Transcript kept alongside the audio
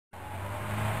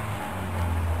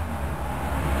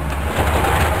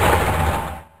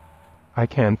I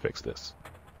can fix this.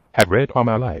 Have read all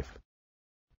my life.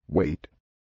 Wait.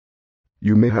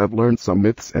 You may have learned some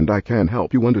myths and I can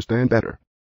help you understand better.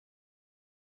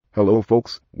 Hello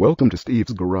folks, welcome to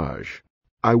Steve's Garage.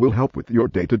 I will help with your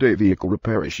day-to-day vehicle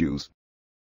repair issues.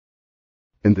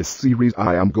 In this series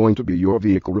I am going to be your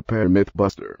vehicle repair myth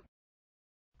buster.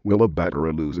 Will a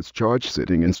battery lose its charge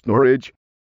sitting in storage?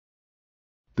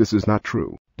 This is not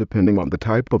true. Depending on the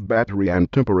type of battery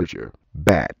and temperature,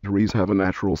 batteries have a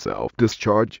natural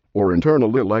self-discharge or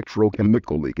internal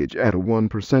electrochemical leakage at a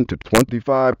 1% to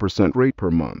 25% rate per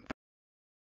month.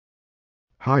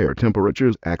 Higher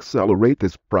temperatures accelerate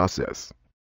this process.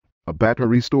 A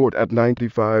battery stored at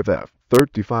 95 F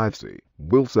 35C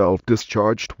will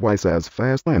self-discharge twice as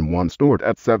fast as one stored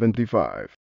at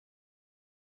 75.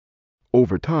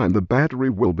 Over time the battery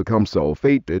will become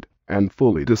sulfated and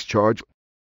fully discharged.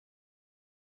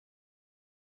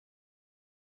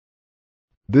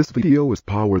 This video is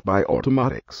powered by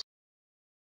Automotix.